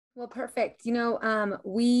Well, perfect.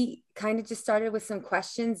 We kind of just started with some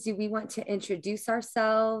questions. Do we want to introduce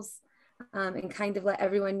ourselves and kind of let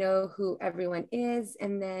everyone know who everyone is,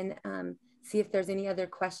 and then see if there's any other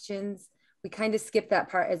questions? We kind of skipped that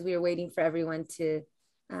part as we were waiting for everyone to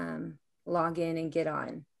log in and get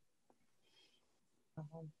on.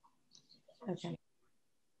 Okay.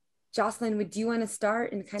 Jocelyn, would you want to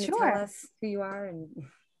start and kind of tell us who you are?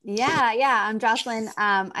 Yeah, I'm Jocelyn.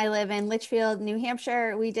 I live in Litchfield, New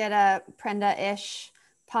Hampshire. We did a Prenda-ish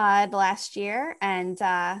pod last year and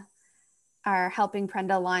are helping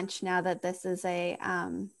Prenda launch now that this is a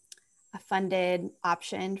funded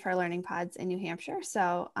option for learning pods in New Hampshire.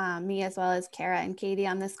 So me, as well as Kara and Katie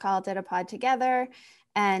on this call, did a pod together,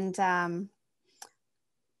 and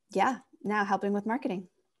now helping with marketing.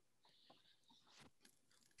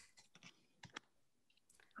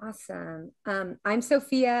 Awesome. I'm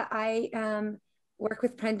Sophia. I work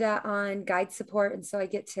with Prenda on guide support, and so I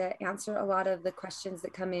get to answer a lot of the questions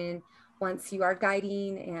that come in once you are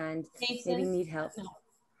guiding and maybe need help.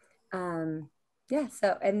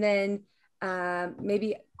 So and then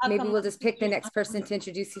maybe we'll just pick the next person to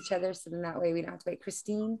introduce each other, so then that way we don't have to wait.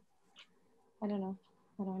 Christine? I don't know.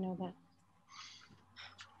 I don't know that.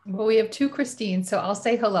 Well, we have two Christine, so I'll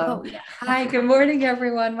say hello. Oh, yeah. Hi, good morning,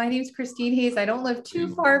 everyone. My name is Christine Hayes. I don't live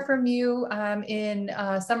too far from you. I'm in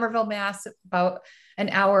Somerville, Mass, about an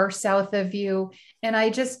hour south of you. And I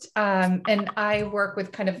just, and I work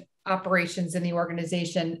with kind of operations in the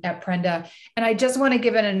organization at Prenda. And I just want to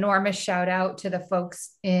give an enormous shout out to the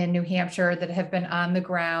folks in New Hampshire that have been on the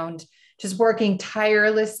ground, just working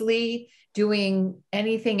tirelessly, doing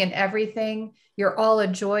anything and everything. You're all a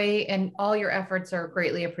joy, and all your efforts are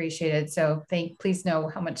greatly appreciated. So please know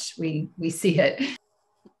how much we see it.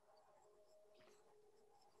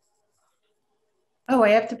 Oh,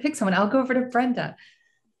 I have to pick someone. I'll go over to Brenda.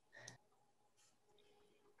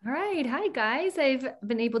 All right. Hi, guys. I've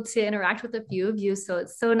been able to interact with a few of you, so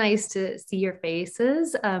it's so nice to see your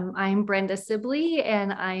faces. I'm Brenda Sibley,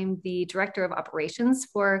 and I'm the Director of Operations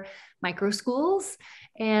for Microschools.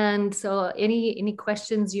 And so any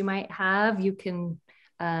questions you might have, you can,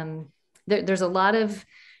 there's a lot of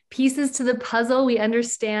pieces to the puzzle, we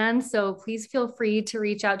understand. So please feel free to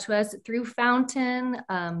reach out to us through Fountain.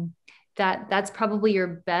 That's probably your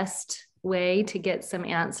best way to get some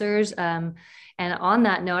answers. And on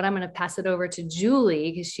that note, I'm going to pass it over to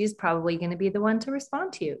Julie, because she's probably going to be the one to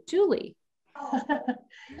respond to you. Julie.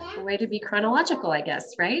 A way to be chronological, I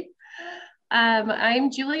guess, right? I'm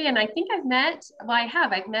Julie, and I think I've met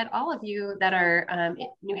all of you that are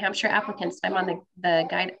New Hampshire applicants. I'm on the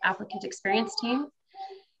Guide Applicant Experience team.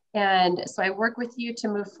 And so I work with you to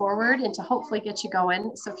move forward and to hopefully get you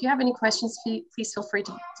going. So if you have any questions, please feel free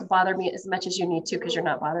to bother me as much as you need to, because you're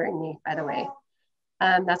not bothering me, by the way.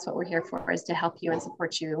 That's what we're here for, is to help you and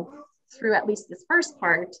support you through at least this first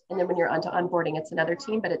part. And then when you're onto onboarding, it's another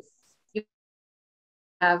team, but you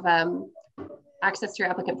have access to your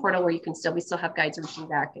applicant portal where we still have guides reaching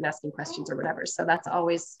back and asking questions or whatever. So that's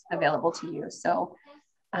always available to you. So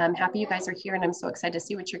I'm happy you guys are here, and I'm so excited to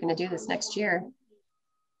see what you're going to do this next year.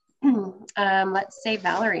 Let's say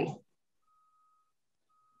Valerie.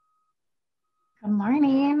 Good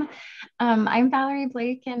morning. I'm Valerie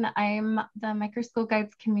Blake, and I'm the Microschool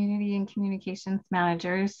Guides Community and Communications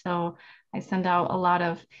Manager. So I send out a lot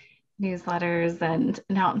of newsletters and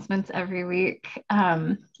announcements every week.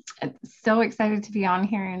 So excited to be on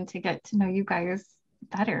here and to get to know you guys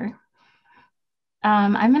better.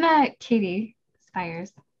 I'm gonna Katie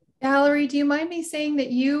Spires. Valerie, do you mind me saying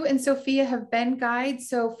that you and Sophia have been guides?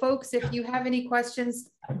 So folks, if you have any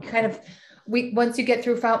questions, once you get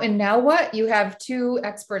through Fountain, now what? You have two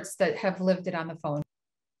experts that have lived it on the phone.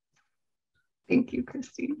 Thank you,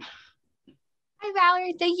 Christine. Hi,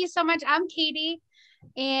 Valerie. Thank you so much. I'm Katie,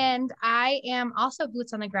 and I am also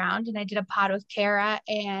boots on the ground, and I did a pod with Kara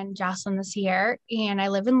and Jocelyn this year, and I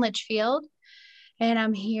live in Litchfield, and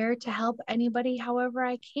I'm here to help anybody however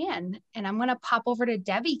I can. And I'm going to pop over to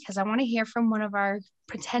Debbie because I want to hear from one of our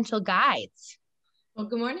potential guides. Well,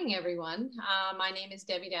 good morning, everyone. My name is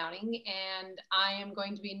Debbie Downing, and I am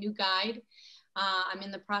going to be a new guide. I'm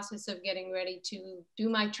in the process of getting ready to do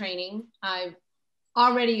my training. I'm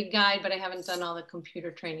already a guide, but I haven't done all the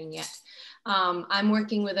computer training yet. I'm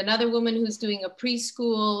working with another woman who's doing a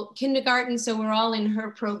preschool kindergarten, so we're all in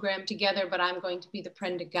her program together, but I'm going to be the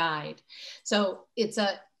Prenda guide. So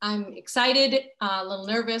I'm excited, a little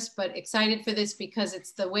nervous, but excited for this because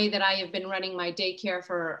it's the way that I have been running my daycare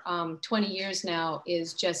for 20 years now,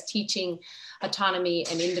 is just teaching autonomy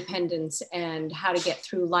and independence and how to get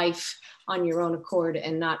through life on your own accord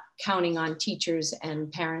and not counting on teachers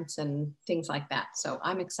and parents and things like that. So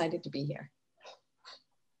I'm excited to be here.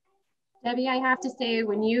 Debbie, I have to say,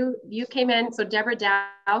 when you came in, so Deborah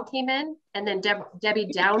Dow came in, and then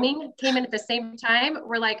Debbie Downing came in at the same time.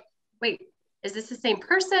 We're like, wait, is this the same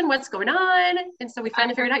person? What's going on? And so we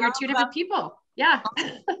finally figured out you're two different people. Yeah.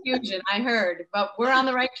 Fusion, I heard, but we're on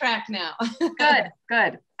the right track now. Good,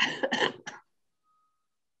 good.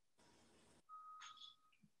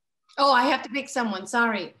 Oh, I have to pick someone.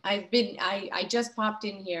 Sorry. I just popped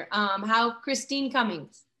in here. How Christine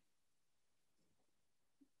Cummings?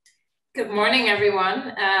 Good morning,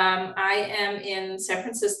 everyone. I am in San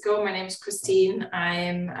Francisco. My name is Christine.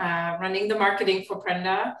 I'm running the marketing for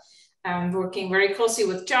Prenda. I'm working very closely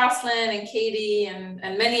with Jocelyn and Katie and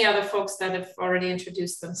many other folks that have already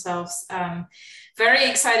introduced themselves. Very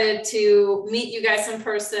excited to meet you guys in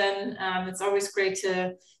person. It's always great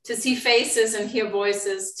to see faces and hear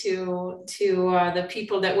voices to the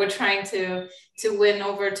people that we're trying to win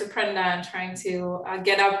over to Prenda and trying to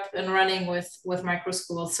get up and running with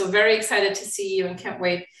microschools. So very excited to see you and can't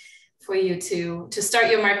wait for you to start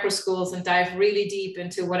your microschools and dive really deep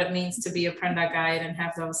into what it means to be a Prenda guide and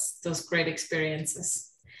have those great experiences.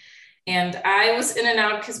 And I was in and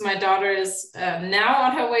out because my daughter is now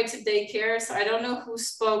on her way to daycare. So I don't know who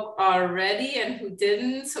spoke already and who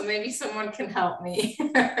didn't. So maybe someone can help me.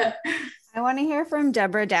 I want to hear from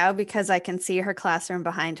Deborah Dow because I can see her classroom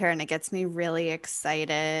behind her and it gets me really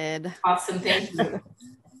excited. Awesome, thank you.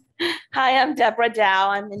 Hi, I'm Deborah Dow.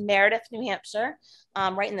 I'm in Meredith, New Hampshire,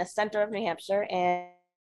 right in the center of New Hampshire, and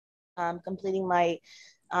I'm completing my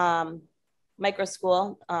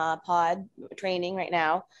microschool pod training right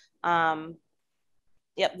now.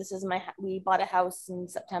 Yep, this is we bought a house in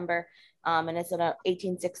September, and it's an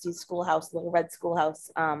 1860s schoolhouse, little red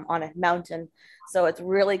schoolhouse on a mountain. So it's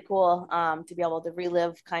really cool to be able to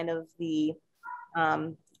relive kind of the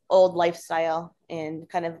old lifestyle and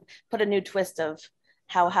kind of put a new twist of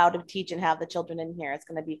how to teach and have the children in here.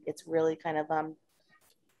 It's really kind of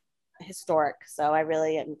historic. So I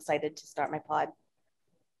really am excited to start my pod.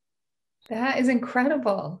 That is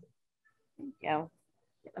incredible. Yeah,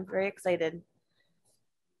 I'm very excited.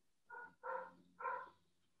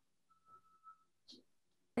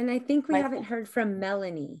 And I think we haven't heard from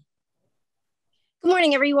Melanie. Good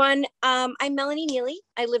morning, everyone. I'm Melanie Neely.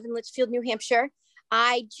 I live in Litchfield, New Hampshire.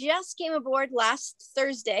 I just came aboard last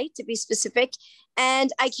Thursday, to be specific, and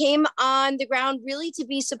I came on the ground really to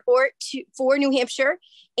be support for New Hampshire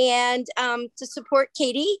and to support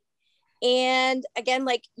Katie. And again,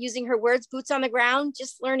 like using her words, boots on the ground,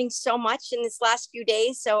 just learning so much in this last few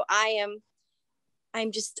days. So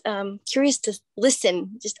I'm just curious to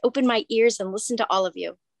listen, just open my ears and listen to all of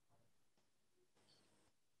you.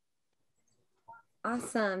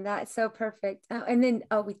 Awesome. That's so perfect. Oh, and then,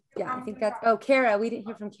 I think that's, Kara, we didn't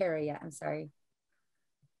hear from Kara yet. I'm sorry.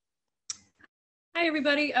 Hi,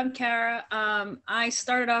 everybody. I'm Kara. I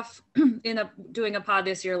started off doing a pod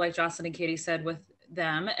this year, like Jocelyn and Katie said, with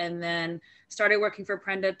them, and then started working for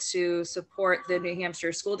Prenda to support the New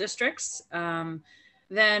Hampshire school districts.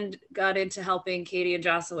 Then got into helping Katie and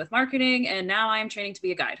Jocelyn with marketing, and now I'm training to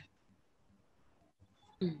be a guide.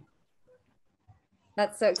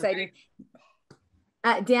 That's so exciting.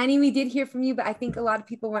 Danny, we did hear from you, but I think a lot of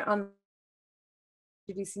people weren't on.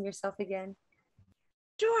 Introducing yourself again.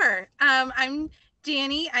 Sure. I'm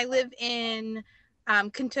Danny. I live in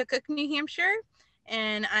Kentucky, New Hampshire,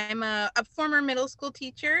 and I'm a former middle school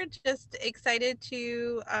teacher. Just excited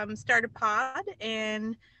to start a pod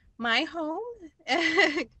in my home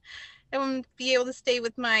and be able to stay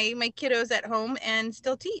with my kiddos at home and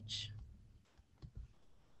still teach.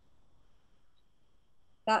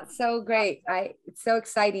 That's so great. It's so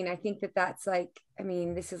exciting. I think that's like,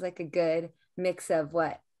 this is like a good mix of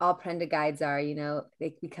what all Prenda guides are,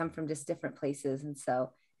 we come from just different places. And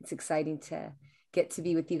so it's exciting to get to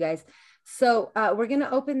be with you guys. So we're going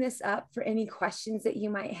to open this up for any questions that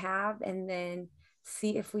you might have, and then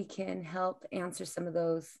see if we can help answer some of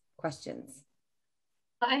those questions.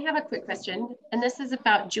 I have a quick question, and this is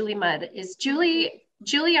about Julie Mudd. Julie,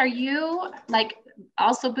 are you like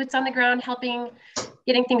also boots on the ground helping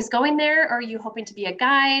getting things going there? Or are you hoping to be a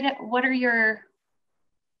guide? What are your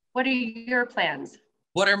plans?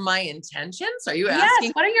 What are my intentions? Are you asking?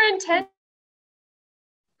 Yes, what are your intentions?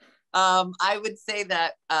 I would say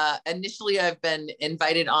that initially I've been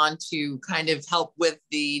invited on to kind of help with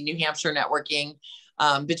the New Hampshire networking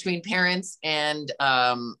between parents and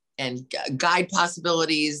guide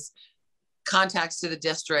possibilities, contacts to the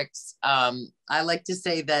districts. I like to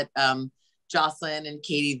say that Jocelyn and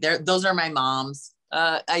Katie, those are my moms.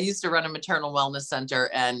 I used to run a maternal wellness center,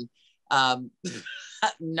 and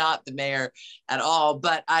not the mayor at all,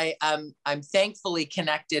 but I'm thankfully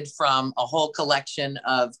connected from a whole collection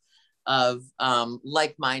of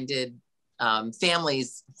like-minded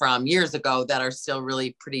families from years ago that are still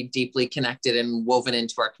really pretty deeply connected and woven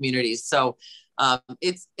into our communities. So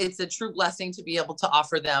it's a true blessing to be able to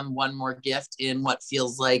offer them one more gift in what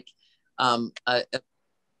feels like a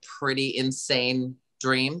pretty insane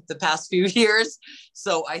dream the past few years.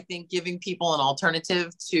 So I think giving people an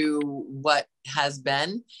alternative to what has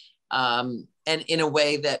been, and in a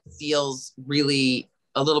way that feels really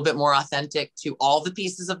a little bit more authentic to all the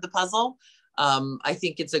pieces of the puzzle. I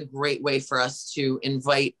think it's a great way for us to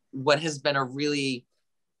invite what has been a really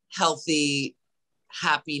healthy,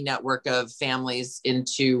 happy network of families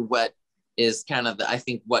into what is kind of I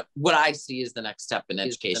think what I see is the next step in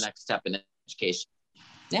education.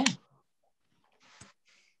 Yeah.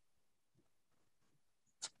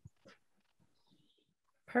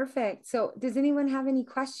 Perfect. So does anyone have any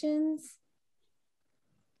questions?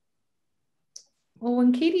 Well,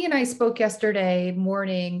 when Katie and I spoke yesterday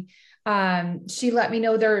morning, she let me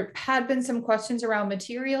know there had been some questions around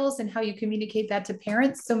materials and how you communicate that to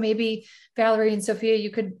parents. So maybe Valerie and Sophia,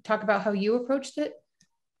 you could talk about how you approached it.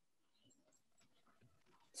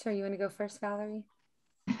 Sure. You want to go first, Valerie?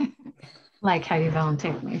 Like how you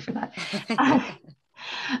volunteered me for that.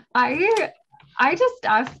 I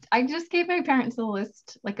just gave my parents a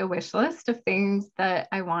list, like a wish list of things that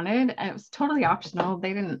I wanted. And it was totally optional.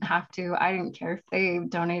 They didn't have to. I didn't care if they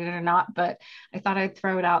donated or not, but I thought I'd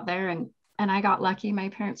throw it out there. And I got lucky. My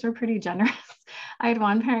parents were pretty generous. I had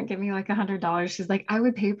one parent give me like $100. She's like, I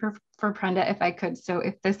would pay for Prenda if I could. So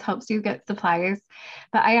if this helps you get supplies.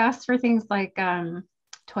 But I asked for things like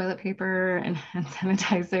toilet paper and hand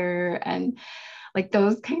sanitizer and like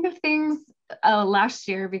those kind of things last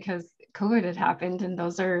year because COVID had happened, and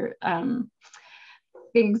those are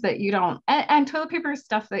things that you don't, and toilet paper is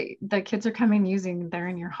stuff that the kids are coming using there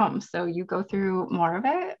in your home. So you go through more of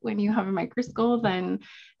it when you have a microschool than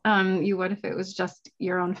you would if it was just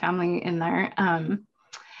your own family in there. And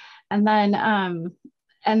then,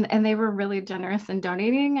 and they were really generous in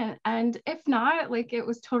donating. And if not, like it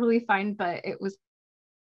was totally fine, but it was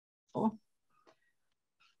cool.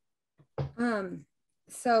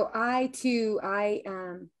 So I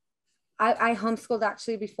homeschooled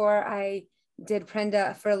actually before I did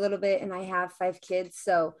Prenda for a little bit, and I have 5 kids.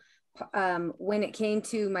 So when it came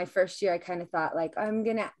to my first year, I kind of thought like,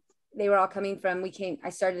 they were all coming from, I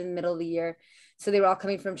started in the middle of the year. So they were all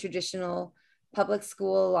coming from traditional public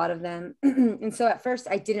school, a lot of them. And so at first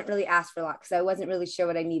I didn't really ask for a lot because I wasn't really sure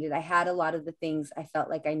what I needed. I had a lot of the things I felt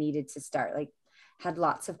like I needed to start, like had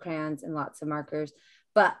lots of crayons and lots of markers.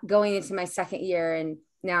 But going into my second year and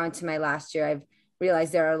now into my last year, I've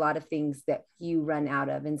realized there are a lot of things that you run out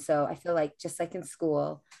of. And so I feel like just like in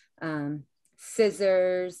school,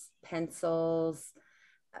 scissors, pencils,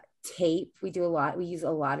 tape, we use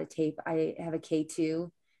a lot of tape. I have a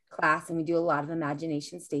K2 class and we do a lot of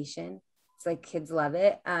imagination station. It's like kids love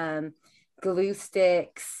it. Glue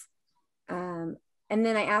sticks. And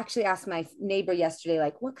then I actually asked my neighbor yesterday,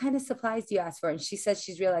 like, what kind of supplies do you ask for? And she says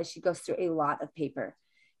she's realized she goes through a lot of paper,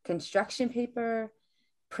 construction paper,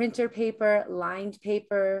 printer paper, lined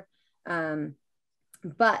paper.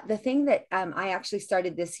 But the thing that I actually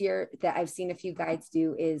started this year that I've seen a few guides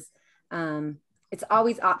do is it's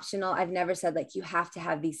always optional. I've never said like, you have to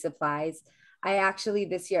have these supplies. I actually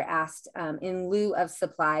this year asked in lieu of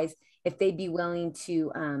supplies, if they'd be willing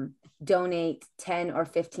to donate $10 or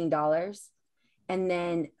 $15 and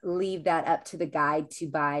then leave that up to the guide to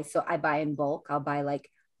buy. So I buy in bulk. I'll buy like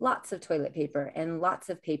lots of toilet paper and lots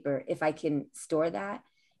of paper if I can store that.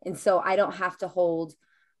 And so I don't have to hold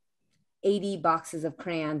 80 boxes of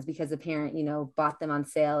crayons because a parent, bought them on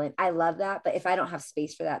sale. And I love that. But if I don't have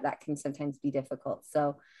space for that, that can sometimes be difficult.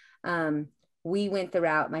 So we went the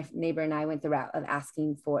route, my neighbor and I went the route of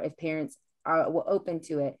asking for, if parents are open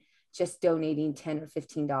to it, just donating $10 or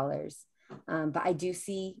 $15. But I do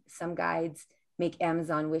see some guides make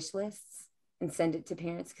Amazon wish lists and send it to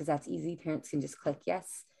parents because that's easy. Parents can just click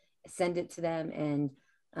yes, send it to them. And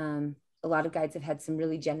a lot of guides have had some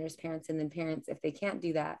really generous parents, and then parents, if they can't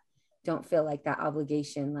do that, don't feel like that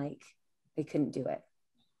obligation, like they couldn't do it.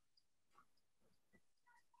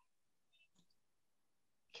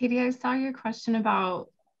 Katie, I saw your question about,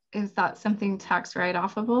 is that something tax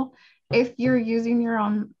write-offable? If you're using your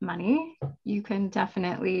own money, you can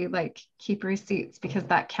definitely like keep receipts because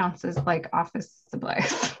that counts as like office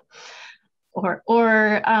supplies.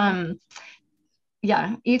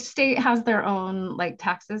 Yeah, each state has their own like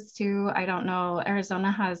taxes too. I don't know,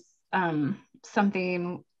 Arizona has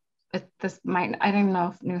something, I don't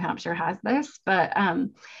know if New Hampshire has this, but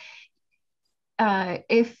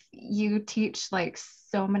if you teach like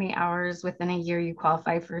so many hours within a year, you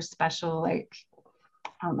qualify for special, like,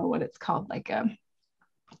 I don't know what it's called, like a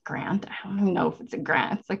grant. I don't even know if it's a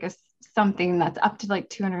grant. It's like something that's up to like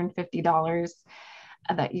 $250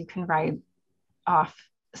 that you can write off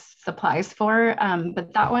supplies for.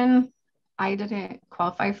 But that one I didn't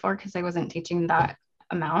qualify for because I wasn't teaching that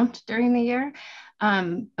amount during the year.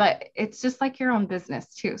 But it's just like your own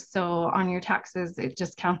business too. So on your taxes, it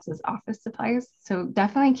just counts as office supplies. So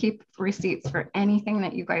definitely keep receipts for anything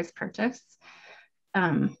that you guys purchase.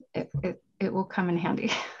 It will come in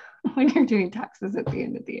handy when you're doing taxes at the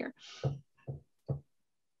end of the year.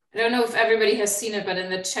 I don't know if everybody has seen it, but in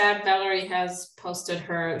the chat, Valerie has posted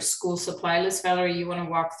her school supply list. Valerie, you want to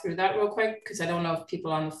walk through that real quick? Because I don't know if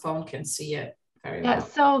people on the phone can see it very well.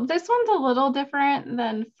 So this one's a little different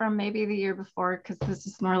than from maybe the year before, because this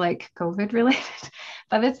is more like COVID related,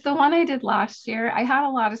 but it's the one I did last year. I had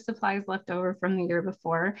a lot of supplies left over from the year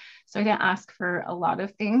before, so I didn't ask for a lot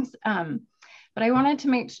of things. But I wanted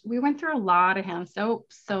to we went through a lot of hand soap.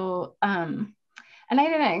 So, and I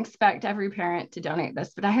didn't expect every parent to donate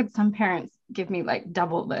this, but I had some parents give me like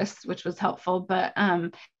double this, which was helpful. But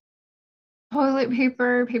toilet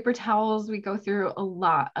paper, paper towels, we go through a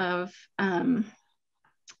lot of,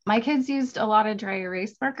 my kids used a lot of dry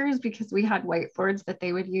erase markers because we had whiteboards that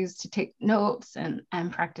they would use to take notes and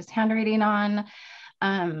practice handwriting on.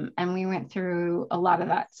 And we went through a lot of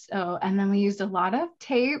that. So, and then we used a lot of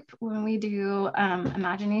tape when we do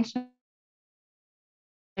imagination.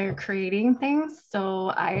 They're creating things. So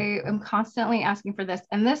I am constantly asking for this.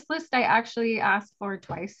 And this list I actually asked for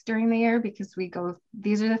twice during the year because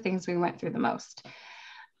these are the things we went through the most.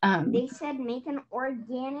 They said make an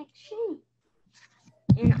organic shape.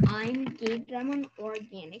 And I gave them an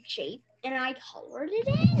organic shape and I colored it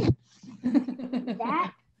in.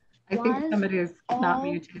 That I think somebody is not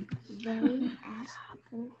muted. They asked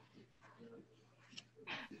for.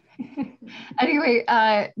 Anyway,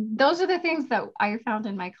 those are the things that I found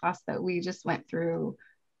in my class that we just went through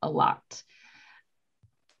a lot.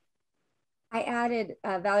 I added,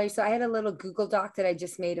 Valerie, so I had a little Google Doc that I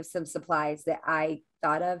just made of some supplies that I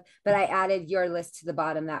thought of, but I added your list to the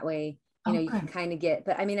bottom. That way, you can kind of get,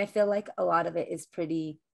 but I mean, I feel like a lot of it is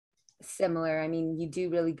pretty similar. I mean, you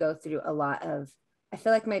do really go through a lot of, I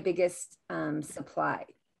feel like my biggest supply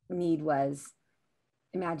need was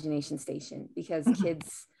imagination station, because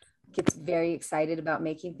kids get very excited about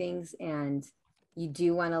making things, and you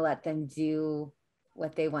do want to let them do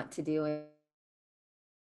what they want to do and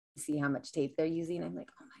see how much tape they're using. I'm like,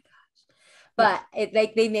 oh my gosh. But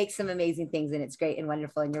they make some amazing things, and it's great and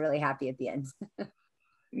wonderful, and you're really happy at the end.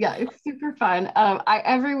 Yeah, it's super fun.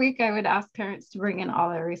 Every week I would ask parents to bring in all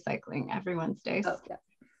their recycling every Wednesday. Oh, yeah.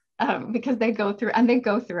 Because they go through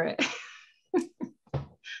it.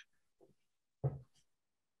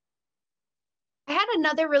 I had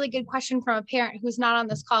another really good question from a parent who's not on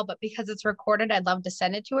this call, but because it's recorded, I'd love to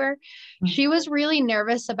send it to her. She was really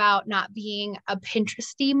nervous about not being a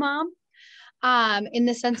Pinteresty mom, in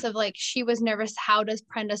the sense of like, she was nervous, how does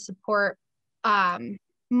Prenda support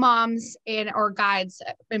moms or guides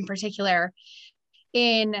in particular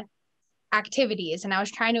in activities? And I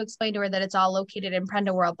was trying to explain to her that it's all located in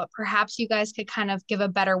Prenda World, but perhaps you guys could kind of give a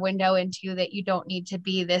better window into that. You don't need to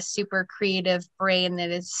be this super creative brain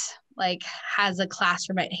that is like has a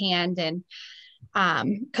classroom at hand. And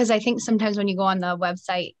because I think sometimes when you go on the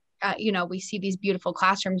website, we see these beautiful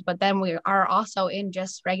classrooms, but then we are also in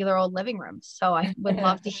just regular old living rooms. So I would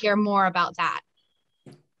love to hear more about that.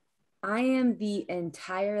 I am the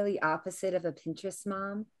entirely opposite of a Pinterest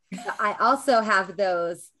mom. I also have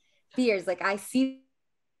those fears. Like I see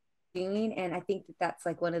doing, and I think that that's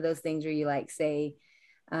like one of those things where you like say,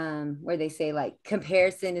 where they say like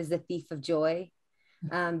comparison is the thief of joy.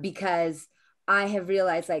 Because I have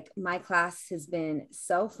realized like my class has been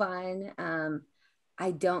so fun.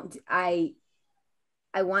 I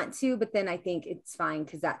want to, but then I think it's fine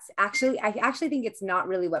because I actually think it's not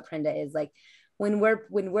really what Prenda is. Like when we're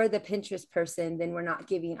the Pinterest person, then we're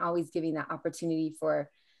not always giving that opportunity for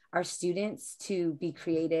our students to be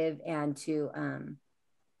creative and to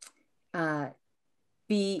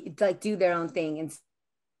be like do their own thing. And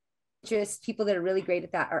just people that are really great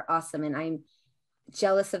at that are awesome, and I'm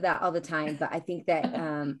jealous of that all the time. But I think that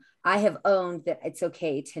I have owned that it's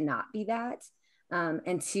okay to not be that,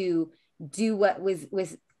 and to do what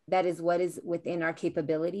is within our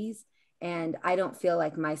capabilities. And I don't feel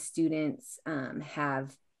like my students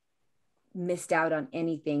have missed out on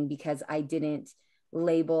anything because I didn't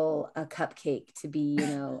label a cupcake to be,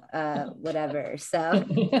 whatever. So,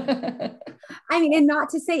 I mean, and not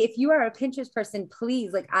to say if you are a Pinterest person,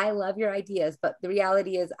 please, like, I love your ideas, but the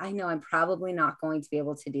reality is I know I'm probably not going to be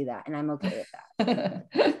able to do that. And I'm okay with that.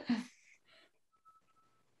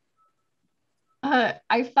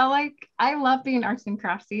 I felt like I love being arts and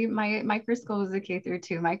craftsy. My microschool is a K through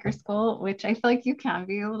 2 microschool, which I feel like you can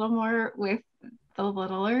be a little more with the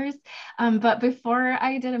littlers. But before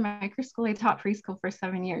I did a microschool, I taught preschool for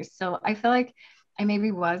 7 years. So I feel like I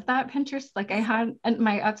maybe was that Pinterest. Like I had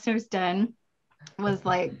my upstairs den was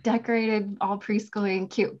like decorated all preschooly and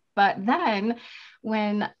cute. But then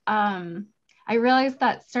when I realized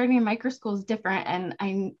that starting a microschool is different,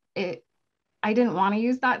 and I didn't want to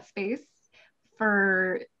use that space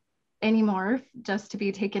for anymore just to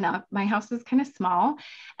be taken up. My house is kind of small.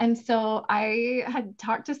 And so I had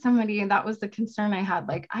talked to somebody, and that was the concern I had.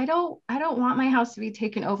 Like, I don't want my house to be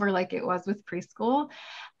taken over like it was with preschool.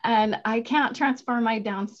 And I can't transform my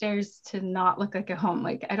downstairs to not look like a home.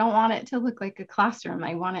 Like, I don't want it to look like a classroom.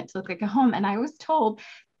 I want it to look like a home. And I was told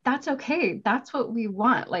that's okay. That's what we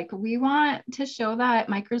want. Like, we want to show that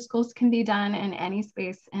microschools can be done in any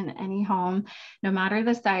space, in any home, no matter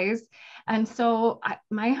the size. And so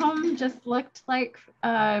my home just looked like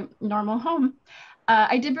a normal home.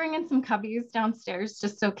 I did bring in some cubbies downstairs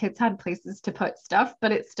just so kids had places to put stuff,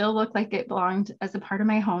 but it still looked like it belonged as a part of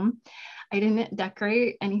my home. I didn't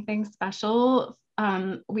decorate anything special.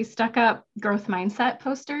 We stuck up growth mindset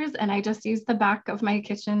posters, and I just used the back of my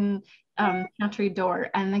kitchen pantry door,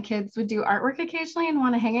 and the kids would do artwork occasionally and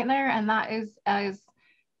want to hang it there. And that is as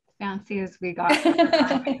fancy as we got.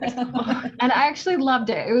 And I actually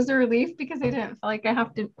loved it. It was a relief because I didn't feel like I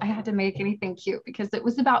had to make anything cute, because it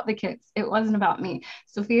was about the kids. It wasn't about me.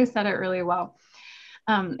 Sophia said it really well.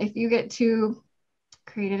 If you get too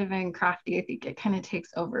creative and crafty, I think it kind of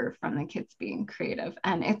takes over from the kids being creative.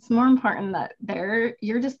 And it's more important that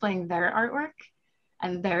you're displaying their artwork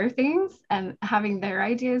and their things and having their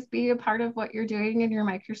ideas be a part of what you're doing in your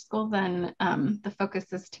microschool, then the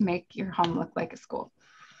focus is to make your home look like a school.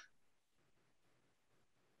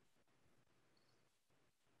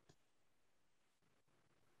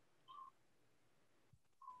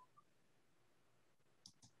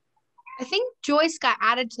 I think Joyce got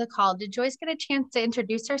added to the call. Did Joyce get a chance to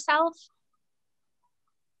introduce herself?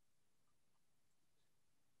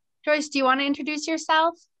 Joyce, do you want to introduce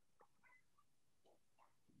yourself?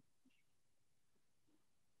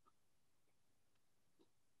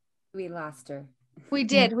 We lost her. We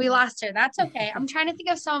did. We lost her. That's okay. I'm trying to think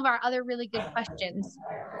of some of our other really good questions.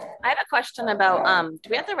 I have a question about, do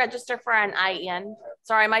we have to register for an IEN?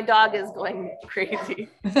 Sorry, my dog is going crazy.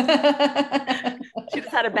 She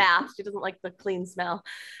just had a bath. She doesn't like the clean smell.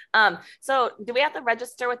 So do we have to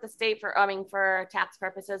register with the state for tax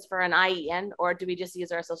purposes for an IEN, or do we just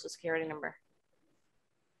use our social security number?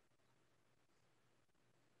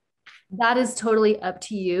 That is totally up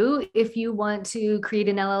to you. If you want to create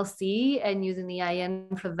an LLC and using the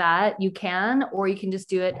IN for that, you can, or you can just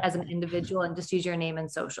do it as an individual and just use your name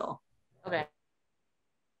and social. Okay.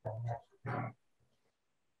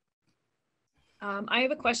 I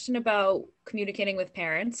have a question about communicating with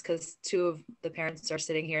parents, because 2 of the parents are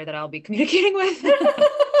sitting here that I'll be communicating with.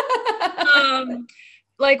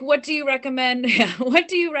 Like, what do you recommend? What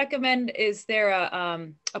do you recommend? Is there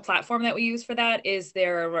a platform that we use for that? Is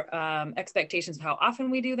there expectations of how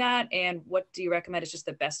often we do that? And what do you recommend is just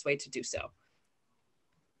the best way to do so?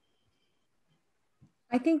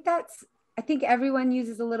 I think everyone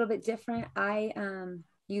uses a little bit different. I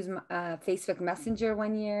use Facebook Messenger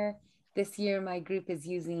one year. This year, my group is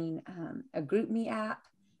using a GroupMe app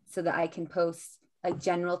so that I can post like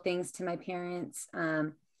general things to my parents.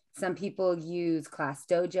 Some people use Class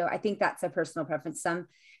Dojo. I think that's a personal preference.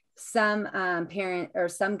 Some parent or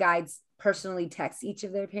some guides personally text each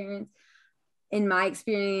of their parents. In my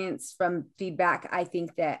experience from feedback, I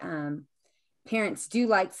think that parents do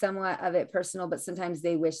like somewhat of it personal, but sometimes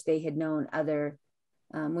they wish they had known other,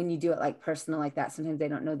 when you do it like personal like that, sometimes they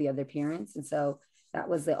don't know the other parents. And so that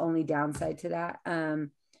was the only downside to that.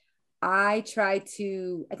 I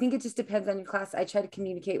think it just depends on your class. I try to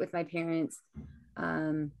communicate with my parents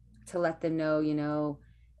to let them know,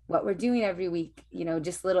 what we're doing every week,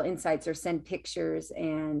 just little insights, or send pictures.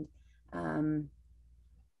 And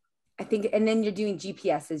I think, and then you're doing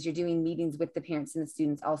GPSs, you're doing meetings with the parents and the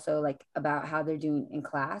students also, like about how they're doing in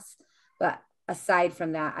class. But aside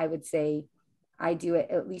from that, I would say I do it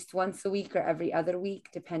at least once a week or every other week,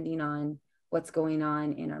 depending on what's going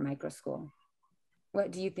on in our microschool.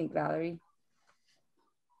 What do you think, Valerie?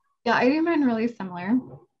 Yeah, I do mine really similar.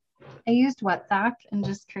 I used WhatsApp and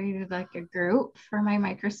just created like a group for my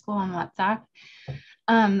microschool on WhatsApp.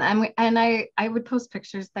 And I would post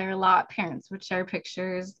pictures there a lot. Parents would share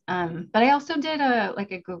pictures. But I also did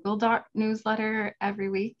a Google Doc newsletter every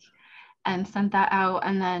week and sent that out.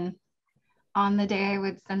 And then on the day I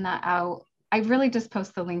would send that out, I really just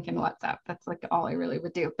post the link in WhatsApp. That's like all I really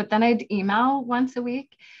would do. But then I'd email once a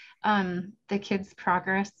week the kids'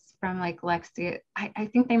 progress from like Lexi. I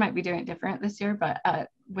think they might be doing it different this year, but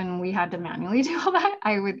when we had to manually do all that,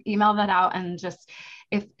 I would email that out, and just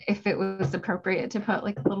if it was appropriate to put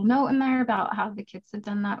like a little note in there about how the kids had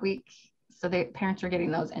done that week. So the parents were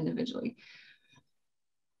getting those individually.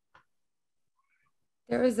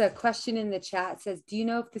 There was a question in the chat. It says, do you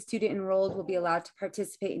know if the student enrolled will be allowed to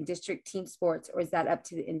participate in district team sports, or is that up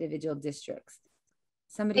to the individual districts?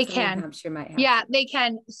 Somebody from New Hampshire might have. Yeah, they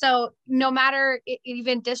can. So no matter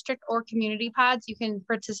even district or community pods, you can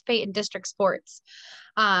participate in district sports.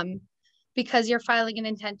 Because you're filing an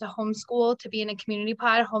intent to homeschool to be in a community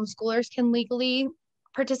pod, homeschoolers can legally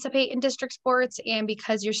participate in district sports. And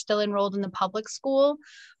because you're still enrolled in the public school,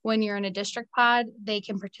 when you're in a district pod, they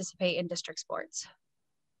can participate in district sports.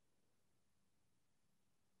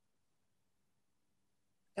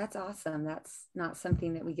 That's awesome. That's not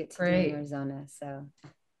something that we get to do in Arizona. So,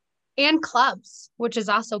 and clubs, which is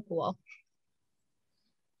also cool.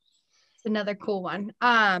 It's another cool one.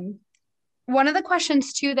 One of the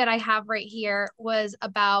questions too that I have right here was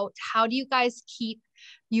about how do you guys keep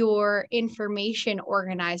your information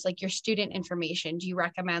organized, like your student information? Do you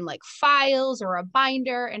recommend like files or a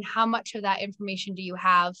binder, and how much of that information do you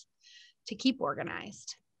have to keep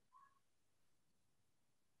organized?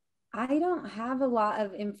 I don't have a lot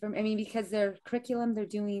of information. I mean, because their curriculum they're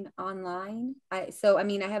doing online. I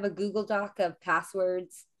have a Google Doc of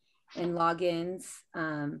passwords and logins.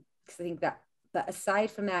 Because I think that, but aside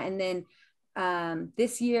from that, and then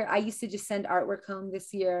this year I used to just send artwork home.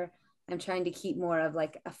 This year I'm trying to keep more of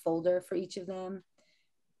like a folder for each of them.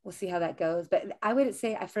 We'll see how that goes. But I would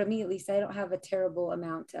say, for me at least, I don't have a terrible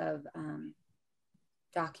amount of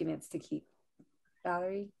documents to keep.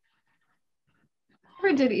 Valerie?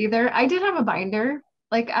 Never did either. I did have a binder.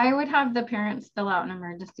 Like I would have the parents fill out an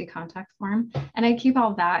emergency contact form, and I keep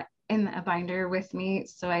all that in a binder with me,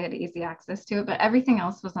 so I had easy access to it. But everything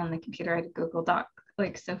else was on the computer. I had a Google Doc,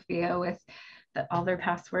 like Sophia, with all their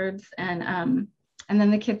passwords, and then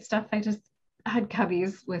the kids' stuff, I just had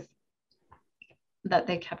cubbies with that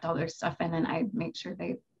they kept all their stuff in, and I'd make sure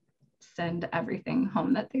they send everything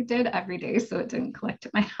home that they did every day, so it didn't collect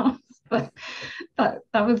at my house. But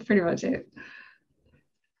that was pretty much it.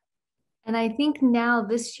 And I think now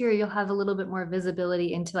this year you'll have a little bit more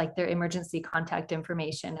visibility into like their emergency contact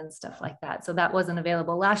information and stuff like that. So that wasn't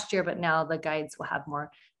available last year, but now the guides will have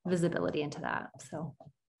more visibility into that. So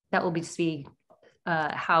that will be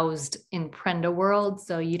housed in Prenda World.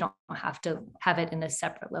 So you don't have to have it in a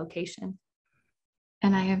separate location.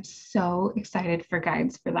 And I am so excited for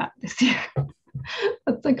guides for that this year.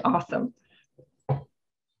 That's like awesome.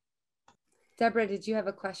 Deborah, did you have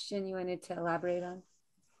a question you wanted to elaborate on?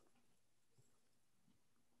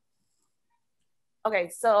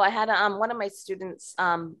 Okay, so I had one of my students'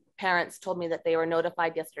 parents told me that they were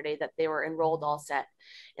notified yesterday that they were enrolled all set,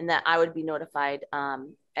 and that I would be notified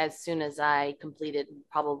as soon as I completed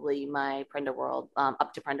probably my Prenda World,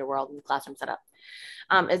 up to Prenda World and the classroom setup.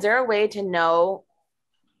 Is there a way to know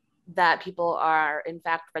that people are in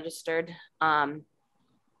fact registered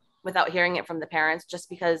without hearing it from the parents? Just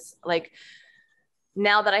because like,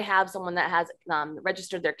 now that I have someone that has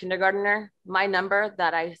registered their kindergartner, my number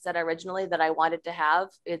that I said originally that I wanted to have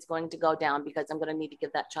is going to go down, because I'm going to need to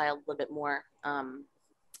give that child a little bit more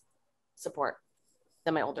support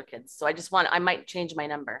than my older kids. So I might change my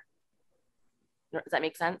number. Does that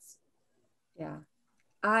make sense? Yeah.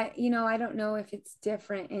 I don't know if it's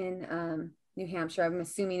different in New Hampshire. I'm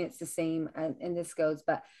assuming it's the same and this goes,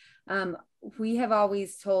 but we have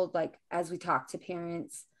always told, like, as we talk to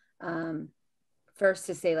parents, first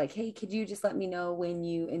to say like, hey, could you just let me know when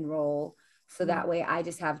you enroll? So that way I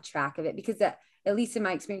just have track of it, because that, at least in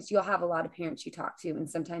my experience, you'll have a lot of parents you talk to, and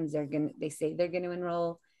sometimes they say they're going to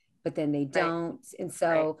enroll, but then they don't. Right. And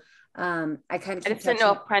so I just didn't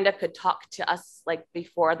know if Prenda could talk to us like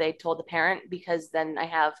before they told the parent, because then I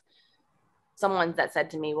have someone that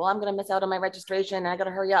said to me, well, I'm going to miss out on my registration. I got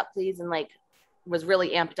to hurry up, please. And like, was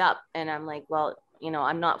really amped up. And I'm like, well,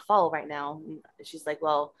 I'm not full right now. And she's like,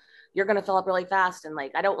 well, you're going to fill up really fast. And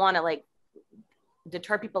like, I don't want to like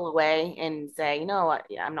deter people away and say, I'm not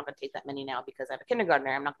going to take that many now because I have a kindergartner.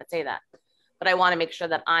 I'm not going to say that, but I want to make sure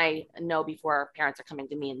that I know before parents are coming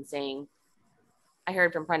to me and saying, I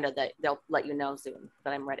heard from Prenda that they'll let you know soon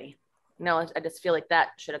that I'm ready. I just feel like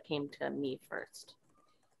that should have came to me first.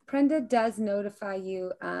 Prenda does notify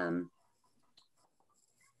you.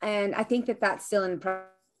 And I think that's still in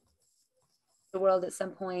the world at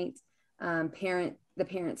some point. The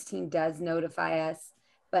parents team does notify us,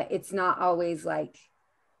 but it's not always like,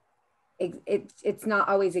 it's not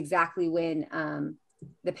always exactly when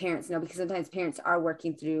the parents know, because sometimes parents are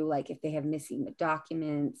working through, like if they have missing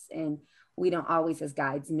documents, and we don't always as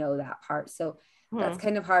guides know that part. So that's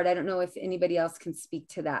kind of hard. I don't know if anybody else can speak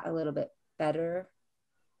to that a little bit better.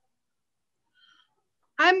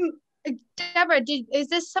 Deborah, is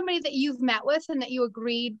this somebody that you've met with and that you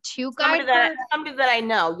agreed to guide? Somebody that I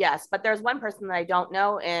know, yes, but there's one person that I don't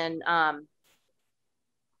know, and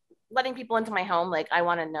letting people into my home, like I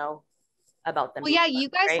want to know about them. Well, yeah, you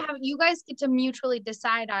guys get to mutually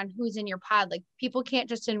decide on who's in your pod. Like people can't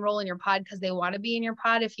just enroll in your pod because they want to be in your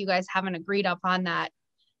pod if you guys haven't agreed upon that.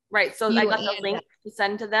 Right. So I got the link to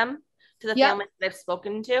send to them, to the families that I've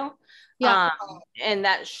spoken to. Yeah. And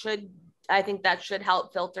I think that should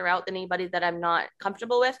help filter out anybody that I'm not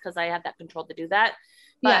comfortable with, because I have that control to do that.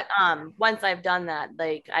 But once I've done that,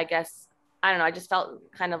 like, I guess, I don't know, I just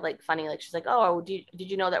felt kind of like funny. Like she's like, oh, did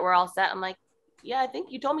you know that we're all set? I'm like, yeah, I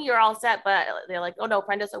think you told me you're all set, but they're like, oh no,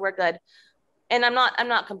 Prenda, so we're good. And I'm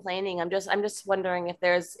not complaining. I'm just wondering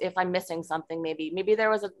if I'm missing something. Maybe there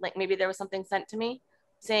was something sent to me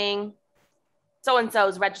saying so-and-so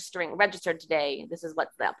is registered today. This is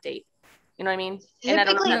what's the update. You know what I mean? And I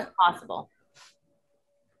don't know if that's possible.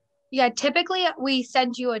 Yeah, typically we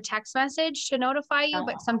send you a text message to notify you,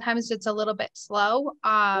 but sometimes it's a little bit slow.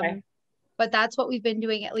 But that's what we've been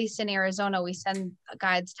doing, at least in Arizona. We send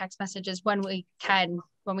guides text messages when we can,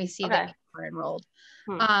 when we see that people are enrolled.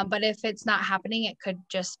 But if it's not happening, it could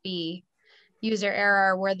just be user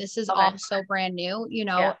error where this is all so brand new, you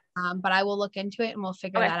know. But I will look into it and we'll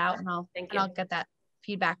figure that out, and I'll get that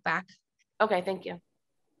feedback back. Okay, thank you.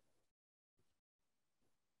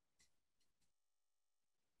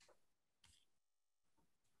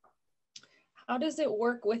 How does it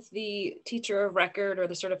work with the teacher of record or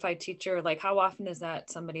the certified teacher? Like, how often is that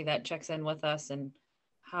somebody that checks in with us, and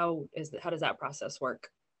how does that process work?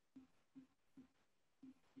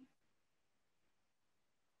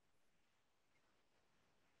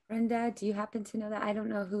 Prenda, do you happen to know that? I don't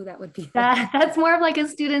know who that would be. That's more of like a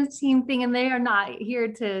student team thing, and they are not here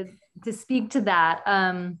to speak to that.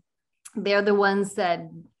 They're the ones that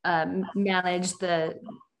manage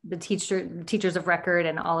the teachers of record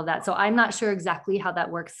and all of that. So I'm not sure exactly how that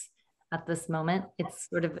works at this moment. It's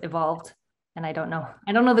sort of evolved, and I don't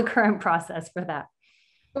know the current process for that.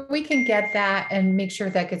 But we can get that and make sure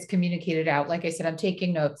that gets communicated out. Like I said, I'm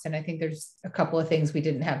taking notes, and I think there's a couple of things we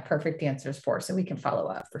didn't have perfect answers for, so we can follow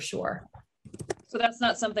up for sure. So that's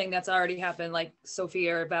not something that's already happened, like Sophie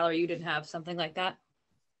or Valerie, you didn't have something like that?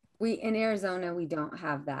 In Arizona, we don't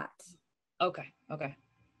have that. Okay.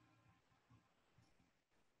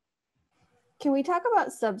 Can we talk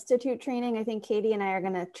about substitute training? I think Katie and I are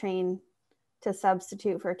going to train to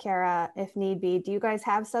substitute for Kara if need be. Do you guys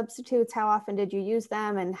have substitutes? How often did you use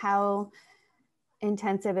them, and how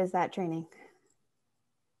intensive is that training?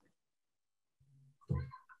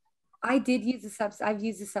 I've used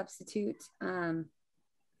a substitute.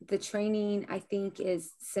 The training, I think,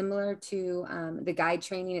 is similar to the guide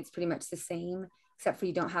training. It's pretty much the same, except for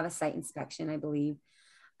you don't have a site inspection, I believe.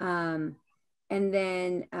 And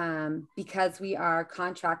then because we are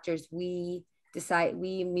contractors, we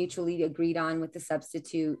mutually agreed on with the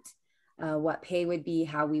substitute what pay would be,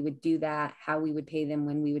 how we would do that, how we would pay them,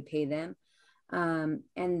 when we would pay them. And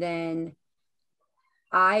then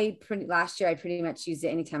last year I pretty much used it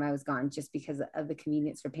anytime I was gone, just because of the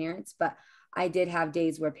convenience for parents. But I did have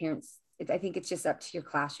days where parents, I think it's just up to your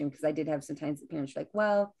classroom, because I did have sometimes the parents were like,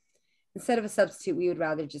 well, instead of a substitute, we would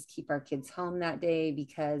rather just keep our kids home that day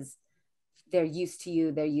because they're used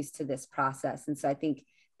to this process. And so I think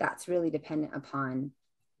that's really dependent upon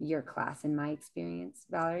your class, in my experience.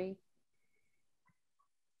 Valerie?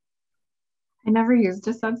 I never used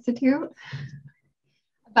a substitute,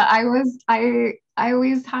 but I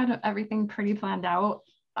always had everything pretty planned out.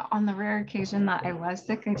 On the rare occasion that I was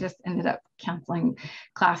sick, I just ended up canceling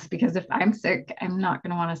class, because if I'm sick, I'm not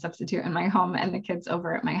going to want to substitute in my home and the kids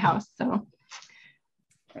over at my house. So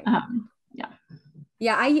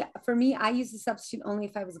for me, I used a substitute only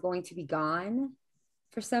if I was going to be gone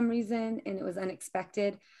for some reason and it was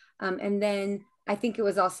unexpected. And then I think it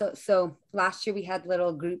was also, so last year we had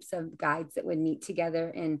little groups of guides that would meet together,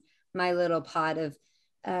 and my little pod of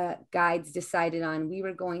guides decided on, we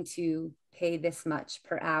were going to pay this much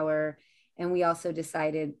per hour. And we also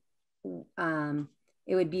decided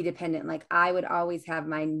it would be dependent. Like I would always have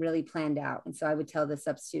mine really planned out. And so I would tell the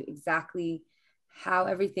substitute exactly how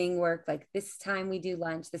everything worked. Like this time we do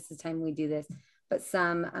lunch, this is the time we do this. But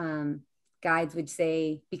some guides would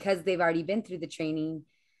say, because they've already been through the training,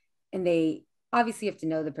 and they obviously have to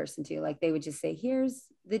know the person too. Like they would just say, here's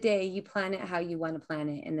the day, you plan it how you want to plan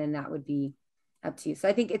it. And then that would be up to you. So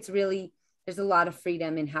I think it's really, there's a lot of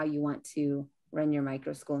freedom in how you want to run your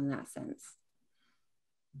micro school in that sense.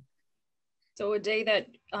 So a day that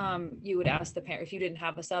you would ask the parent, if you didn't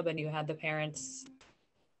have a sub and you had the parents,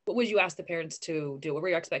 what would you ask the parents to do? What were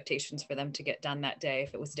your expectations for them to get done that day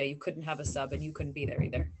if it was a day you couldn't have a sub and you couldn't be there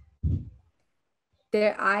either?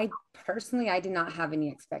 I personally, I did not have any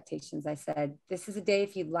expectations. I said, this is a day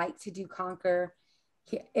if you'd like to do Conquer.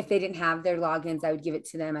 If they didn't have their logins, I would give it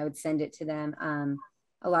to them. I would send it to them.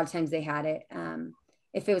 A lot of times they had it.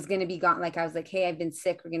 If it was going to be gone, like I was like, hey, I've been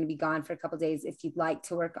sick. We're going to be gone for a couple of days. If you'd like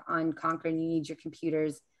to work on Conquer and you need your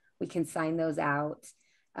computers, we can sign those out.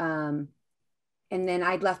 And then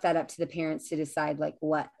I'd left that up to the parents to decide like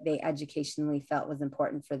what they educationally felt was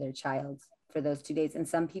important for their child for those 2 days. And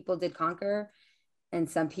some people did Conquer and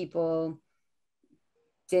some people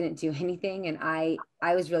didn't do anything. And I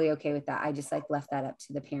was really okay with that. I just like left that up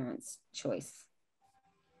to the parents' choice.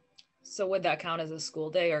 So would that count as a school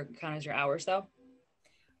day or count as your hours though?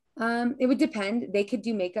 It would depend. They could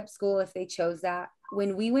do makeup school if they chose that.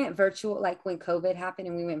 When we went virtual, like when COVID happened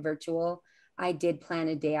and we went virtual, I did plan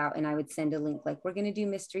a day out and I would send a link like, we're going to do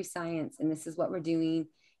mystery science and this is what we're doing.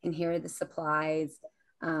 And here are the supplies.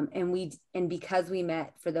 And because we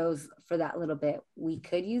met for that little bit, we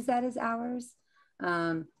could use that as hours.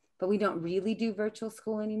 But we don't really do virtual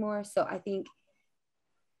school anymore. So I think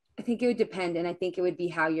it would depend. And I think it would be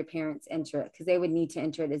how your parents enter it because they would need to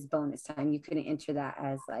enter it as bonus time. You couldn't enter that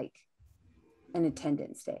as like an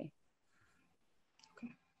attendance day.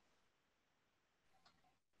 Okay.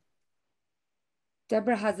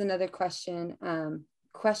 Deborah has another question.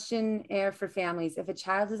 Questionnaire for families. If a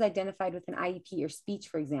child is identified with an IEP or speech,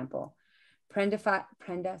 for example, Prenda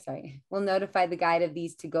will notify the guide of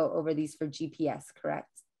these to go over these for GPS, correct?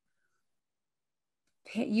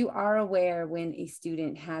 You are aware when a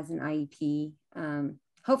student has an IEP.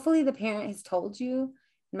 Hopefully the parent has told you.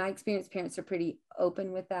 In my experience, parents are pretty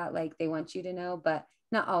open with that. Like they want you to know, but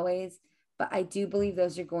not always. But I do believe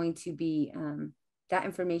those are going to be, that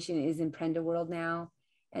information is in Prenda World now.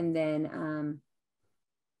 And then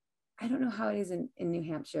I don't know how it is in New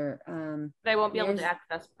Hampshire. But I won't be able to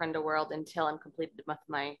access Prenda World until I'm completed with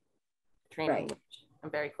my training, right. Which I'm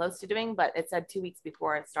very close to doing, but it said 2 weeks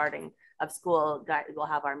before starting of school, we'll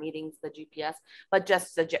have our meetings, the GPS, but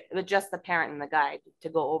just the parent and the guide to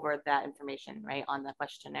go over that information, right, on the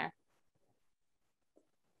questionnaire.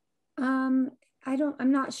 I'm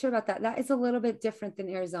not sure about that. That is a little bit different than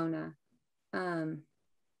Arizona. Does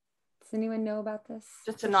anyone know about this?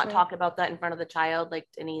 Just to not talk about that in front of the child, like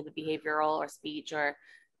any of the behavioral or speech or,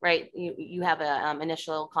 right, you have a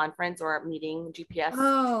initial conference or a meeting GPS.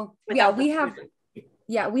 Oh, yeah,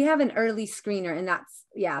 we have an early screener, and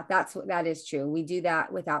that is true. We do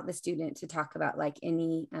that without the student to talk about like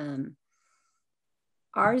any,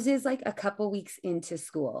 ours is like a couple weeks into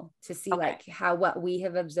school to see like what we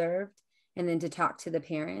have observed and then to talk to the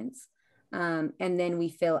parents. And then we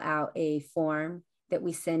fill out a form that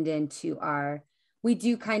we send into we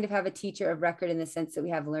do kind of have a teacher of record in the sense that we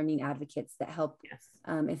have learning advocates that help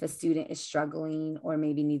if a student is struggling or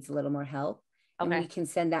maybe needs a little more help. And we can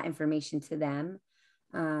send that information to them.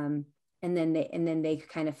 And then they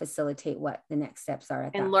kind of facilitate what the next steps are.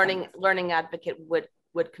 And learning advocate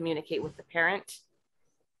would communicate with the parent.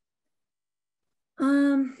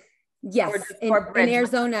 Yes, in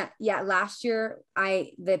Arizona, last year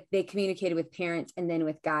they communicated with parents and then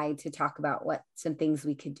with guide to talk about what some things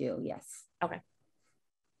we could do. Yes. Okay.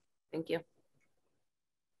 Thank you.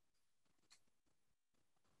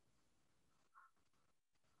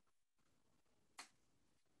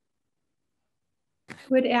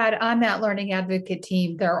 Would add on that learning advocate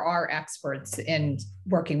team, there are experts in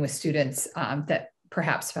working with students that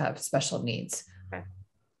perhaps have special needs. Okay.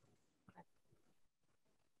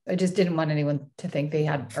 I just didn't want anyone to think they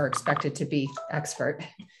are expected to be expert.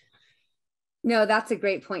 No, that's a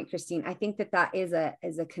great point, Christine. I think that is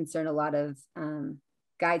a concern a lot of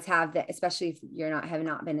guides have, that especially if have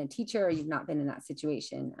not been a teacher or you've not been in that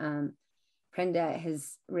situation. Prenda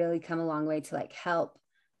has really come a long way to like help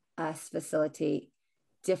us facilitate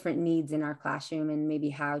different needs in our classroom and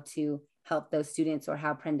maybe how to help those students or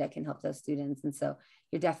how Prenda can help those students. And so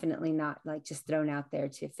you're definitely not like just thrown out there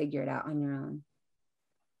to figure it out on your own.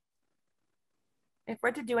 If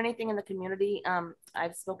we're to do anything in the community,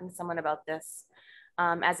 I've spoken to someone about this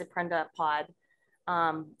as a Prenda pod,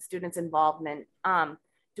 students' involvement.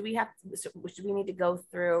 Do we need to go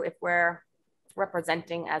through, if we're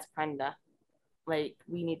representing as Prenda, like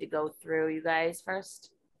we need to go through you guys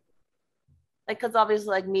first? Like, because obviously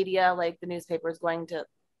like media, like the newspaper is going to,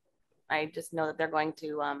 I just know that they're going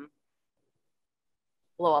to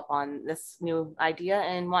blow up on this new idea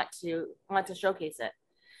and want to showcase it.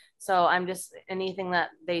 So I'm just, anything that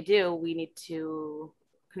they do, we need to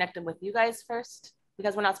connect them with you guys first,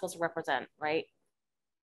 because we're not supposed to represent, right?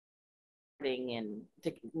 And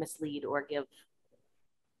to mislead or give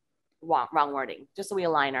wrong wording, just so we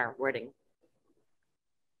align our wording.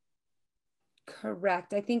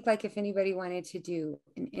 Correct. I think like if anybody wanted to do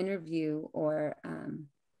an interview or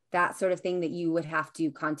that sort of thing, that you would have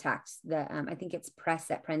to contact the, I think it's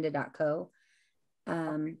press@prenda.co.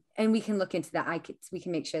 And we can look into that. We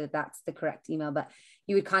can make sure that that's the correct email, but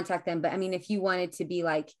you would contact them. But I mean, if you wanted to be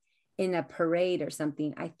like in a parade or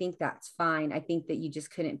something, I think that's fine. I think that you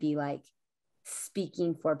just couldn't be like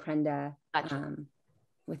speaking for Prenda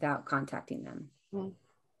without contacting them. Mm-hmm.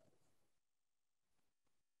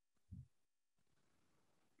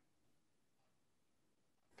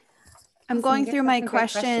 I'm going through my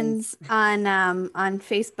questions on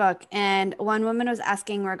Facebook, and one woman was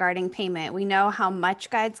asking regarding payment. We know how much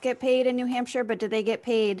guides get paid in New Hampshire, but do they get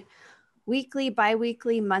paid weekly,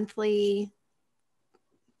 bi-weekly, monthly,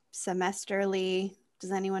 semesterly?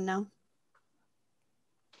 Does anyone know?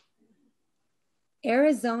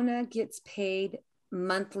 Arizona gets paid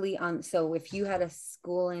monthly so if you had a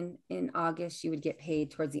school in August, you would get paid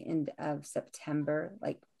towards the end of September,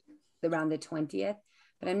 like around the 20th.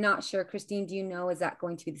 But I'm not sure. Christine, do you know, is that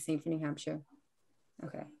going to be the same for New Hampshire?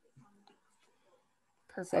 Okay.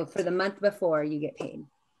 Perfect. So for the month before, you get paid.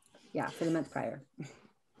 Yeah, for the month prior.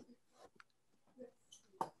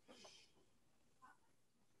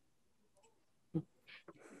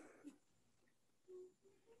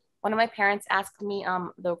 One of my parents asked me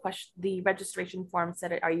the registration form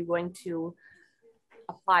said, are you going to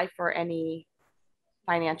apply for any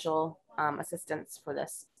financial assistance for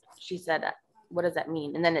this? She said, what does that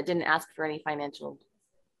mean? And then it didn't ask for any financial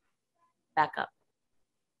backup.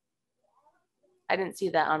 I didn't see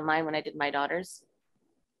that on mine when I did my daughter's,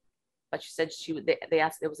 but she said they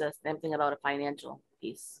asked, it was something about a financial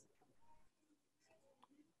piece.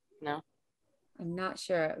 No? I'm not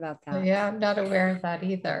sure about that. Yeah, I'm not aware of that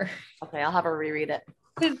either. Okay, I'll have her reread it.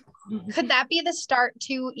 Could that be the start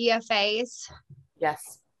to EFAs?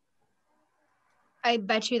 Yes. I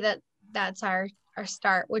bet you that's our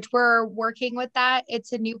start, which we're working with that.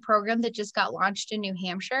 It's a new program that just got launched in New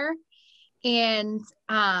Hampshire, and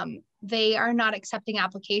they are not accepting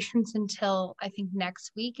applications until I think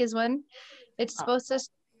next week is when it's supposed to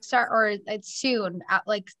start, or it's soon.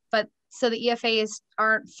 But so the EFAs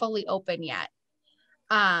aren't fully open yet,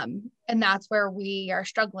 and that's where we are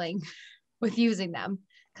struggling with using them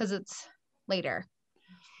because it's later.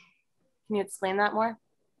 Can you explain that more?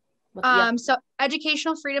 So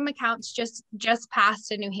educational freedom accounts just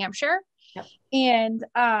passed in New Hampshire. Yep. And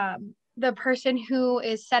the person who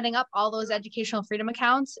is setting up all those educational freedom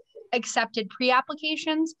accounts accepted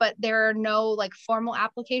pre-applications, but there are no like formal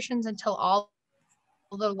applications until all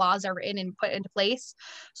the laws are written and put into place.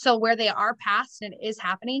 So where they are passed and it is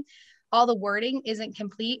happening, all the wording isn't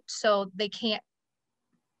complete, so they can't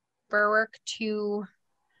work to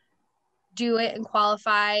do it and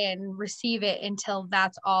qualify and receive it until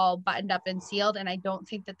that's all buttoned up and sealed. And I don't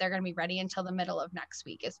think that they're going to be ready until the middle of next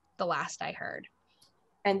week is the last I heard.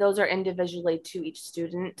 And those are individually to each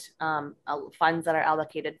student, funds that are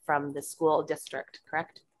allocated from the school district,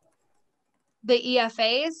 correct? The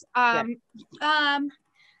EFAs.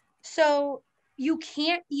 So you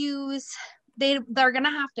can't use, they're going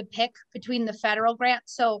to have to pick between the federal grant.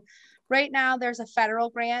 So right now there's a federal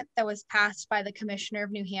grant that was passed by the Commissioner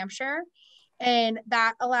of New Hampshire, and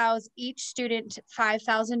that allows each student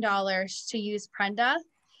 $5,000 to use Prenda,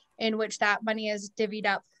 in which that money is divvied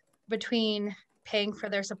up between paying for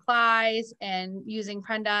their supplies and using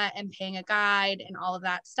Prenda and paying a guide and all of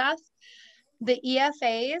that stuff. The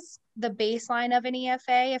EFAs, the baseline of an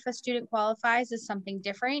EFA, if a student qualifies, is something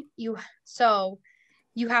different. So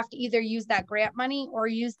you have to either use that grant money or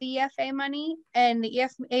use the EFA money. And the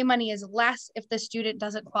EFA money is less if the student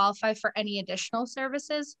doesn't qualify for any additional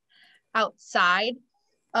services outside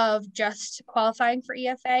of just qualifying for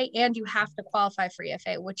EFA. And you have to qualify for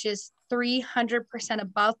EFA, which is 300%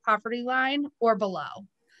 above poverty line or below.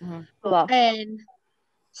 Mm-hmm. Below. And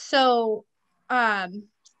so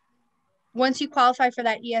once you qualify for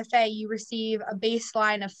that EFA, you receive a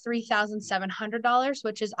baseline of $3,700,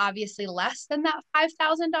 which is obviously less than that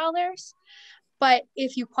 $5,000. But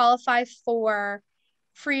if you qualify for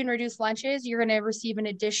free and reduced lunches, you're going to receive an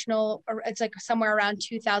additional, it's like somewhere around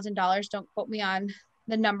 $2,000. Don't quote me on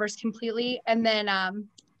the numbers completely. And then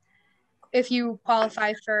if you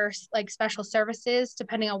qualify for like special services,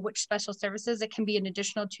 depending on which special services, it can be an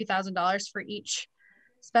additional $2,000 for each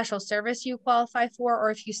special service you qualify for, or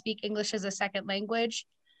if you speak English as a second language,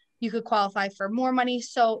 you could qualify for more money.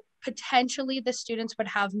 So potentially the students would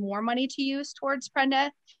have more money to use towards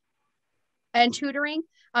Prenda and tutoring,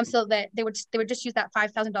 so that they would just use that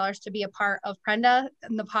 $5,000 to be a part of Prenda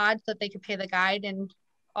and the pod, so that they could pay the guide and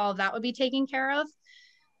all of that would be taken care of.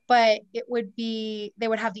 But it would be, they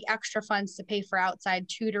would have the extra funds to pay for outside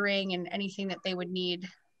tutoring and anything that they would need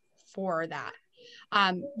for that,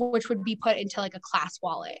 which would be put into like a class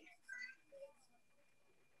wallet.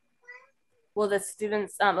 Will the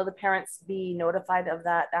students, will the parents be notified of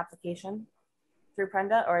that application through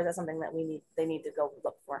Prenda, or is that something that they need to go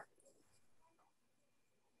look for?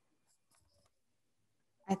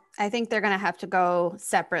 I think they're going to have to go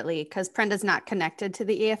separately because Prenda's not connected to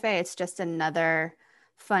the EFA. It's just another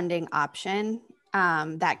funding option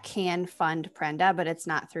that can fund Prenda, but it's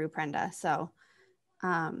not through Prenda. So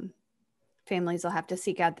families will have to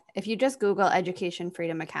seek out. If you just Google Education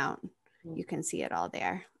Freedom Account, you can see it all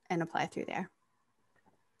there and apply through there.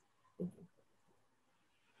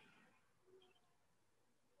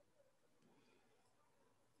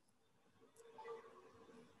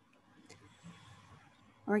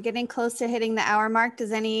 We're getting close to hitting the hour mark.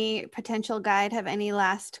 Does any potential guide have any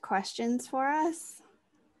last questions for us?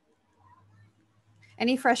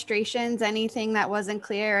 Any frustrations, anything that wasn't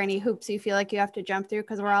clear, any hoops you feel like you have to jump through?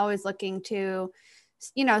 Because we're always looking to,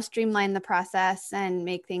 you know, streamline the process and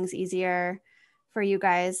make things easier for you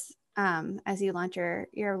guys as you launch your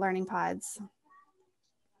learning pods.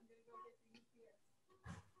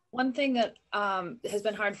 One thing that has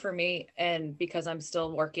been hard for me, and because I'm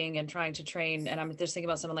still working and trying to train, and I'm just thinking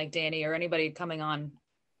about someone like Danny or anybody coming on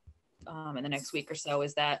in the next week or so,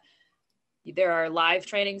 is that there are live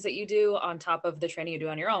trainings that you do on top of the training you do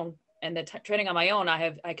on your own. And the training on my own,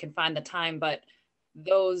 I can find the time, but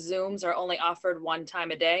those Zooms are only offered one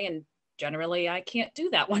time a day. And generally I can't do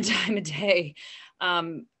that one time a day.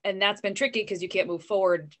 And that's been tricky because you can't move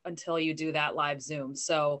forward until you do that live Zoom.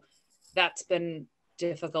 So that's been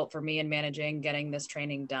difficult for me in managing getting this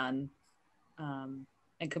training done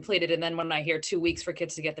and completed. And then when I hear 2 weeks for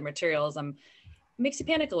kids to get the materials, it makes you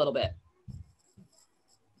panic a little bit.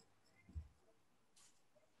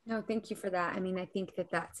 No, thank you for that. I mean, I think that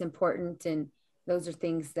that's important, and those are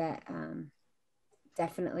things that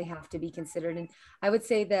definitely have to be considered. And I would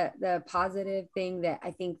say that the positive thing that I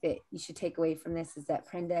think that you should take away from this is that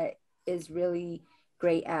Prenda is really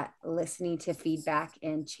great at listening to feedback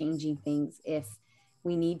and changing things if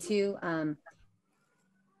we need to.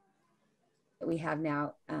 We have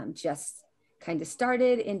now just kind of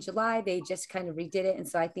started in July. They just kind of redid it. And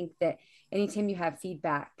so I think that anytime you have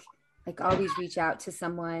feedback, like always reach out to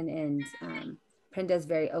someone, and Prenda is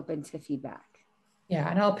very open to feedback. Yeah,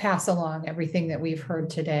 and I'll pass along everything that we've heard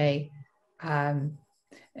today.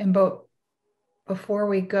 Before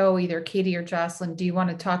we go, either Katie or Jocelyn, do you want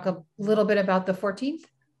to talk a little bit about the 14th?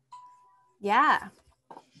 Yeah.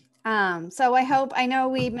 So I know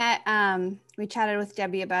we met, we chatted with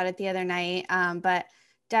Debbie about it the other night, but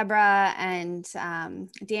Deborah and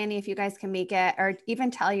Danny, if you guys can make it, or even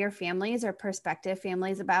tell your families or prospective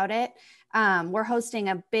families about it. We're hosting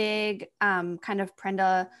a big kind of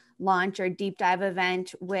Prenda launch or deep dive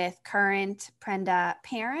event with current Prenda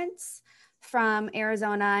parents from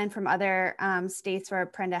Arizona and from other states where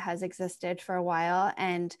Prenda has existed for a while,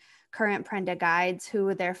 and current Prenda guides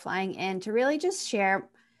who they're flying in to really just share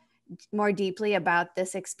more deeply about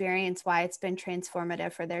this experience, why it's been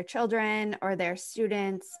transformative for their children or their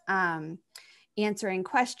students, answering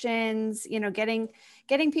questions, you know, getting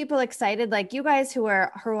people excited like you guys who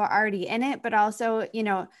are already in it, but also, you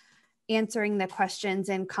know, answering the questions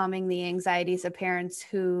and calming the anxieties of parents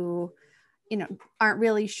who, you know, aren't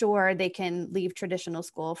really sure they can leave traditional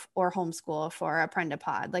school or homeschool for a Prenda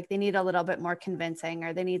pod. Like they need a little bit more convincing,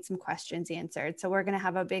 or they need some questions answered. So we're going to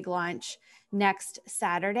have a big launch next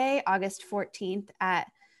Saturday, August 14th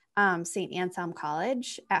at St. Anselm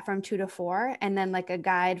College from 2 to 4. And then like a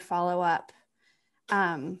guide follow-up,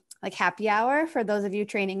 like happy hour for those of you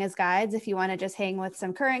training as guides. If you want to just hang with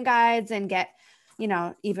some current guides and get, you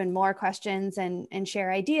know, even more questions and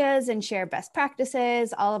share ideas and share best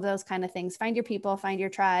practices, all of those kind of things. Find your people, find your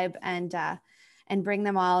tribe, and bring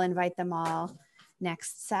them all, invite them all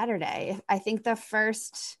next Saturday. I think the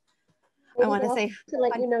first, I want to say to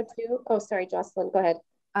let you know too. Oh, sorry, Jocelyn, go ahead.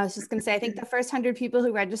 I was just going to say, I think the first 100 people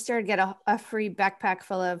who registered get a free backpack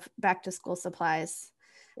full of back to school supplies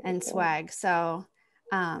and swag. So,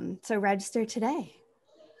 so register today.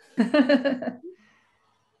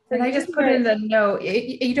 And I just put in the note,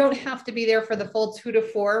 you don't have to be there for the full 2 to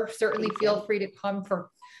 4. Certainly feel free to come for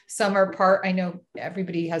summer part, I know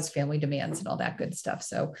everybody has family demands and all that good stuff.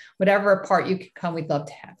 So whatever part you can come, we'd love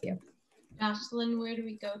to have you. Jocelyn, where do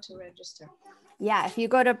we go to register? Yeah, if you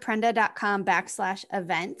go to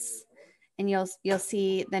prenda.com/events, and you'll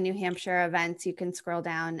see the New Hampshire events, you can scroll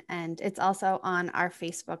down, and it's also on our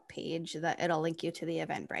Facebook page that it'll link you to the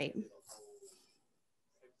Eventbrite.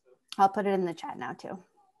 I'll put it in the chat now too.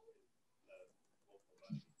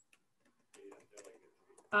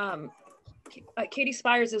 Katie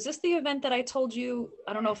Spires, is this the event that I told you?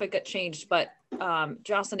 I don't know if it got changed, but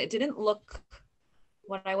Jocelyn, it didn't look,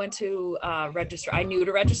 when I went to register, I knew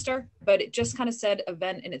to register, but it just kind of said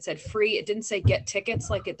event and it said free. It didn't say get tickets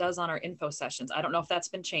like it does on our info sessions. I don't know if that's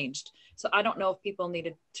been changed. So I don't know if people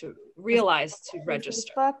needed to realize to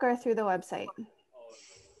register. Facebook or through the website?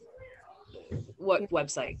 What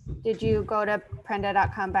website? Did you go to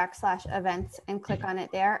prenda.com/events and click on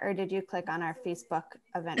it there, or did you click on our Facebook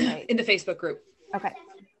Eventbrite? In the Facebook group. Okay.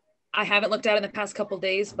 I haven't looked at it in the past couple of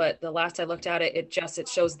days, but the last I looked at it, it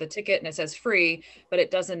shows the ticket and it says free, but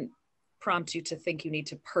it doesn't prompt you to think you need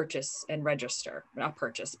to purchase and register. Not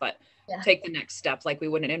purchase, but take the next step like we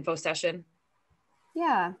would in an info session.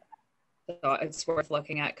 Yeah. So it's worth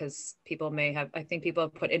looking at because people may have, I think people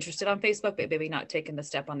have put interested on Facebook, but maybe not taken the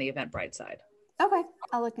step on the Eventbrite side. Okay,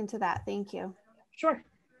 I'll look into that. Thank you. Sure.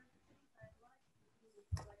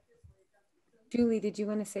 Julie, did you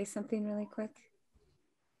want to say something really quick?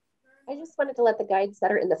 I just wanted to let the guides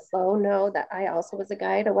that are in the flow know that I also was a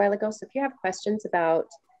guide a while ago. So if you have questions about,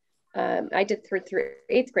 I did through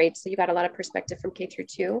 8th grade, so you got a lot of perspective from K through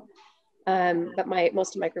 2. But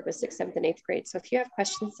most of my group was 6th, 7th, and 8th grade. So if you have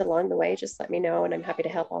questions along the way, just let me know, and I'm happy to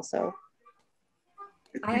help also.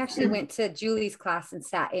 I actually went to Julie's class and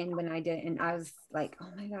sat in when I did, and I was like,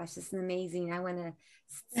 oh my gosh, this is amazing. I went to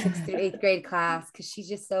 6th through 8th grade class because she's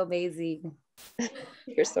just so amazing.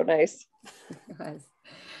 You're so nice. It was.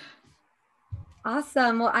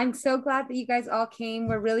 Awesome. Well, I'm so glad that you guys all came.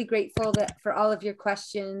 We're really grateful for all of your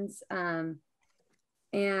questions. I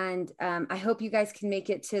hope you guys can make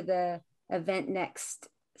it to the event next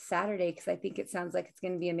Saturday because I think it sounds like it's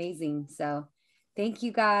going to be amazing. So thank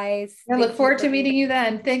you guys. I look forward to meeting you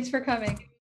then. Thanks for coming.